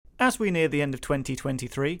As we near the end of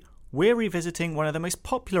 2023, we're revisiting one of the most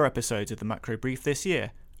popular episodes of the Macro Brief this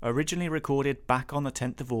year, originally recorded back on the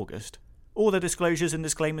 10th of August. All the disclosures and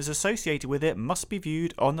disclaimers associated with it must be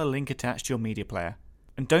viewed on the link attached to your media player.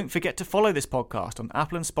 And don't forget to follow this podcast on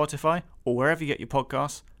Apple and Spotify or wherever you get your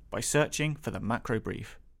podcasts by searching for the Macro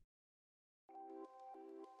Brief.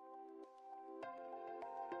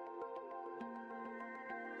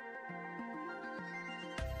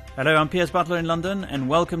 Hello, I'm Piers Butler in London and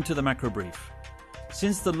welcome to the Macro Brief.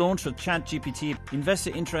 Since the launch of ChatGPT,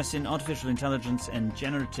 investor interest in artificial intelligence and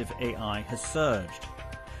generative AI has surged.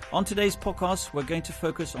 On today's podcast, we're going to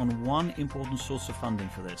focus on one important source of funding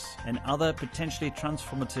for this and other potentially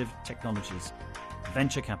transformative technologies: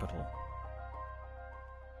 venture capital.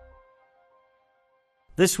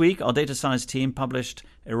 This week, our data science team published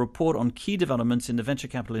a report on key developments in the venture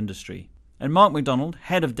capital industry. And Mark McDonald,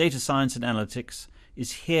 head of data science and analytics,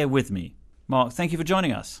 is here with me. Mark, thank you for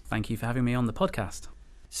joining us. Thank you for having me on the podcast.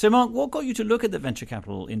 So, Mark, what got you to look at the venture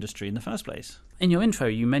capital industry in the first place? In your intro,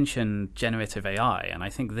 you mentioned generative AI, and I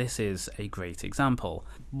think this is a great example.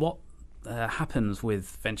 What happens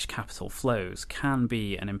with venture capital flows can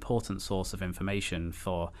be an important source of information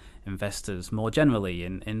for investors more generally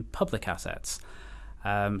in public assets.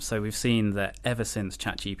 So we've seen that ever since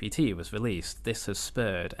ChatGPT was released, this has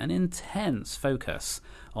spurred an intense focus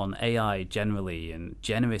on AI generally and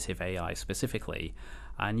generative AI specifically.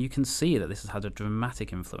 And you can see that this has had a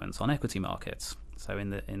dramatic influence on equity markets. So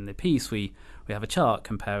in the piece, we have a chart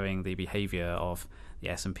comparing the behavior of the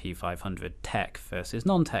S&P 500 tech versus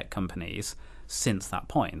non-tech companies since that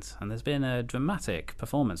point. And there's been a dramatic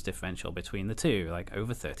performance differential between the two, like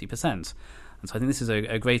over 30%. And so I think this is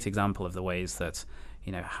a great example of the ways that,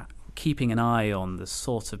 you know, keeping an eye on the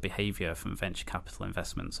sort of behavior from venture capital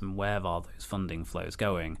investments and where are those funding flows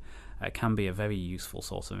going can be a very useful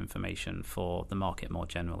source of information for the market more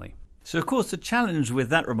generally. So, of course, the challenge with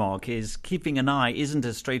that remark is keeping an eye isn't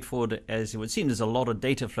as straightforward as it would seem. There's a lot of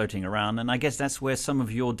data floating around, and I guess that's where some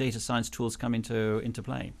of your data science tools come into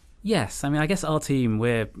play. Yes, I mean, I guess our team,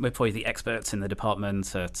 we're probably the experts in the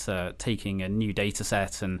department at taking a new data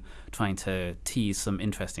set and trying to tease some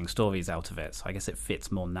interesting stories out of it. So I guess it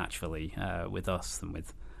fits more naturally with us than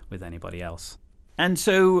with anybody else. And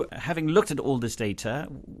so, having looked at all this data,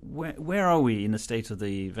 where are we in the state of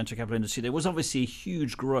the venture capital industry? There was obviously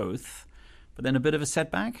huge growth, but then a bit of a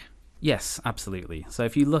setback? Yes, absolutely. So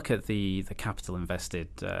if you look at the capital invested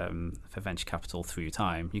for venture capital through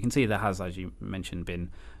time, you can see there has, as you mentioned,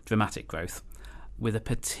 been dramatic growth with a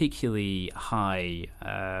particularly high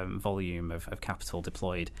volume of capital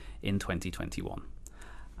deployed in 2021.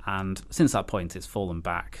 And since that point, it's fallen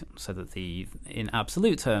back so that in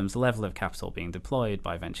absolute terms, the level of capital being deployed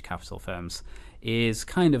by venture capital firms is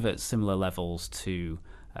kind of at similar levels to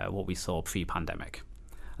what we saw pre-pandemic.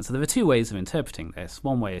 And so there are two ways of interpreting this.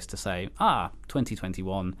 One way is to say,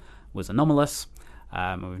 2021 was anomalous,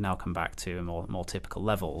 and we've now come back to more typical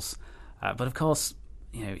levels. But of course,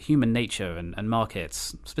 you know, human nature and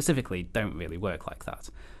markets specifically don't really work like that.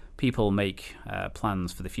 People make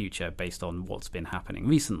plans for the future based on what's been happening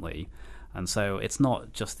recently. And so it's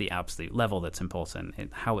not just the absolute level that's important,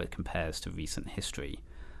 it's how it compares to recent history.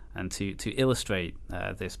 And to illustrate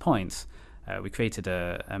this point, we created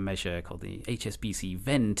a measure called the HSBC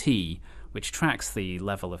VenT, which tracks the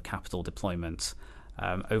level of capital deployment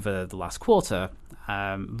over the last quarter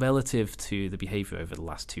relative to the behavior over the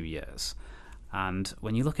last 2 years. And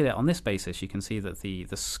when you look at it on this basis, you can see that the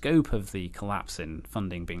scope of the collapse in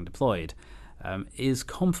funding being deployed is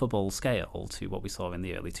comparable scale to what we saw in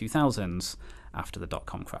the early 2000s after the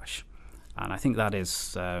dot-com crash. And I think that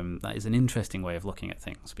is an interesting way of looking at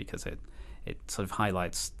things because it sort of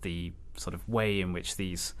highlights the sort of way in which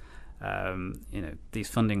these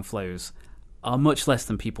funding flows are much less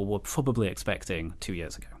than people were probably expecting 2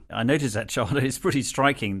 years ago. I noticed that chart. It's pretty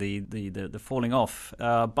striking, the falling off.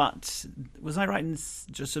 But was I right in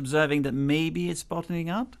just observing that maybe it's bottoming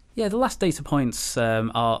out? Yeah, the last data points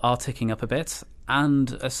are ticking up a bit,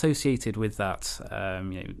 and associated with that,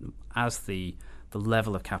 as the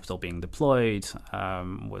level of capital being deployed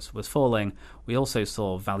was falling, we also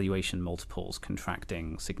saw valuation multiples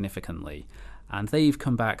contracting significantly, and they've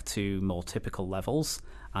come back to more typical levels,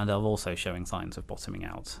 and are also showing signs of bottoming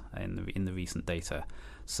out in the recent data.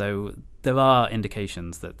 So there are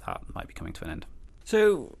indications that might be coming to an end.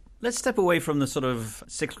 So let's step away from the sort of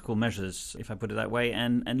cyclical measures, if I put it that way,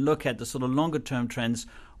 and look at the sort of longer term trends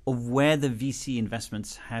of where the VC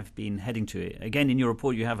investments have been heading to. Again, in your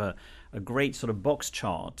report, you have a great sort of box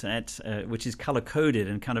chart which is color-coded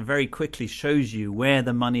and kind of very quickly shows you where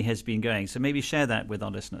the money has been going. So maybe share that with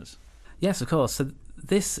our listeners. Yes, of course. So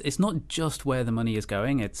this is not just where the money is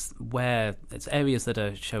going, it's areas that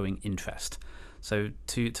are showing interest. So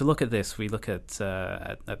to look at this, we look at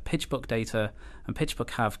PitchBook data, and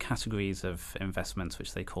PitchBook have categories of investments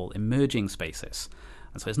which they call emerging spaces.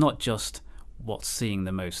 And so it's not just what's seeing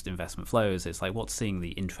the most investment flows, it's like what's seeing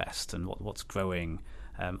the interest and what's growing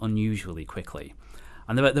unusually quickly.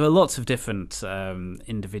 And there are lots of different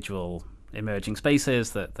individual emerging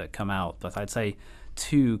spaces that come out, but I'd say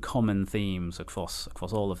two common themes across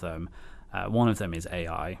all of them. One of them is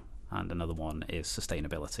AI, and another one is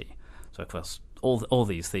sustainability. So across all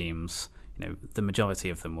these themes, the majority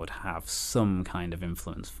of them would have some kind of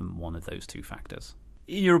influence from one of those two factors.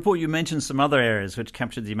 In your report, you mentioned some other areas which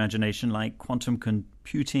captured the imagination, like quantum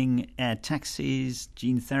computing, air taxis,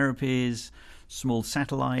 gene therapies, small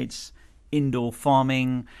satellites, indoor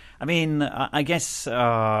farming. I mean, I guess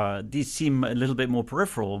these seem a little bit more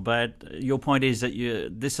peripheral, but your point is that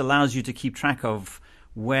this allows you to keep track of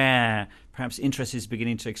where perhaps interest is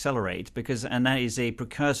beginning to accelerate, and that is a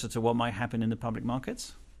precursor to what might happen in the public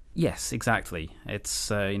markets? Yes, exactly.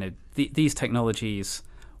 It's these technologies,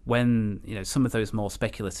 when some of those more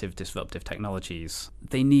speculative, disruptive technologies,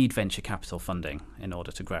 they need venture capital funding in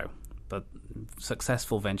order to grow. But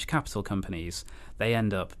successful venture capital companies, they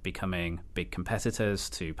end up becoming big competitors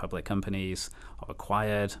to public companies, or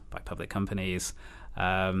acquired by public companies,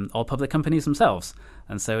 or public companies themselves.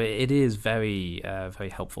 And so it is very, very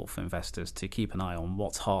helpful for investors to keep an eye on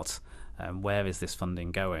what's hot, where is this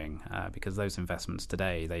funding going, because those investments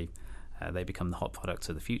today, they become the hot products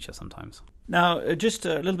of the future sometimes. Now, just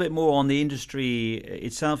a little bit more on the industry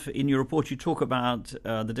itself. In your report, you talk about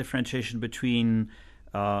the differentiation between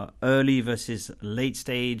early versus late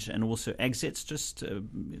stage and also exits. Just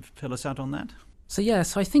fill us out on that. So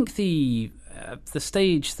I think the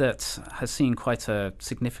stage that has seen quite a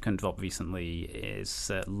significant drop recently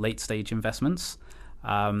is late stage investments.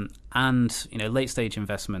 And late stage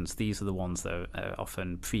investments, these are the ones that are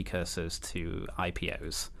often precursors to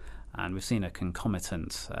IPOs. And we've seen a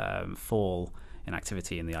concomitant fall in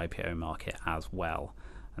activity in the IPO market as well.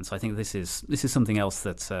 And so I think this is something else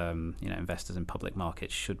that investors in public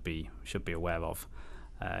markets should be aware of.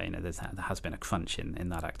 There has been a crunch in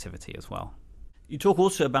that activity as well. You talk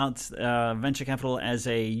also about venture capital as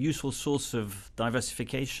a useful source of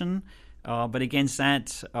diversification, but against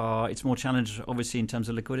that, it's more challenged, obviously, in terms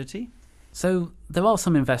of liquidity. So there are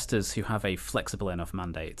some investors who have a flexible enough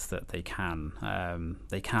mandate that they can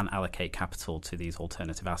allocate capital to these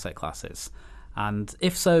alternative asset classes. And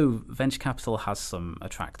if so, venture capital has some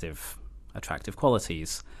attractive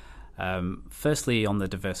qualities. Firstly, on the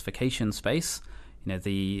diversification space,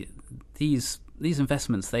 these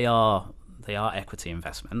investments, they are equity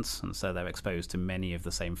investments, and so they're exposed to many of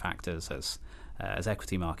the same factors as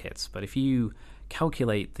equity markets. But if you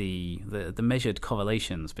calculate the measured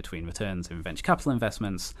correlations between returns in venture capital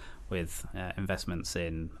investments with investments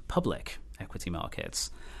in public equity markets,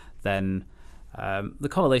 then the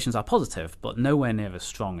correlations are positive, but nowhere near as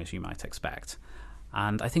strong as you might expect.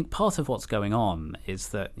 And I think part of what's going on is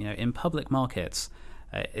that in public markets,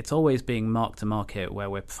 it's always being mark to market where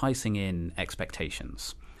we're pricing in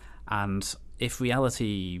expectations. And if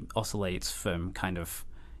reality oscillates from kind of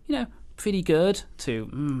pretty good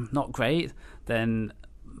to not great, then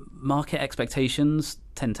market expectations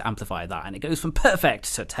tend to amplify that, and it goes from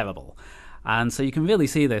perfect to terrible. And so you can really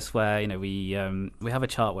see this where we have a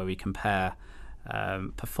chart where we compare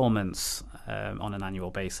performance on an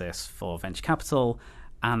annual basis for venture capital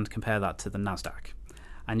and compare that to the Nasdaq,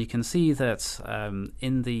 and you can see that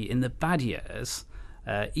in the bad years,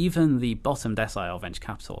 even the bottom decile venture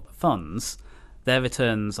capital funds, their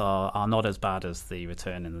returns are not as bad as the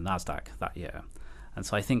return in the Nasdaq that year. And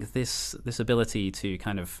so I think this ability to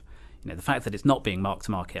kind of the fact that it's not being marked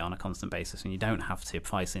to market on a constant basis and you don't have to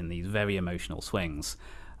price in these very emotional swings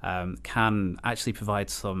can actually provide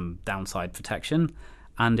some downside protection,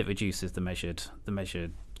 and it reduces the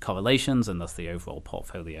measured correlations and thus the overall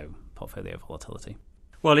portfolio volatility.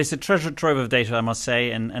 Well, it's a treasure trove of data, I must say,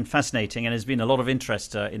 and fascinating, and there's been a lot of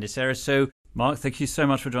interest in this area. So, Mark, thank you so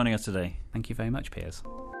much for joining us today. Thank you very much, Piers.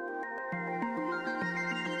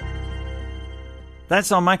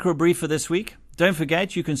 That's our micro brief for this week. Don't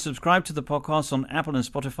forget, you can subscribe to the podcast on Apple and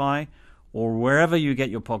Spotify or wherever you get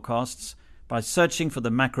your podcasts by searching for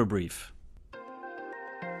the Macro Brief.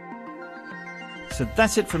 So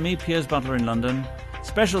that's it from me, Piers Butler in London.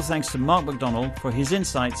 Special thanks to Mark McDonald for his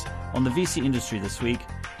insights on the VC industry this week,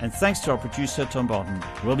 and thanks to our producer, Tom Barton.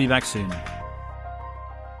 We'll be back soon.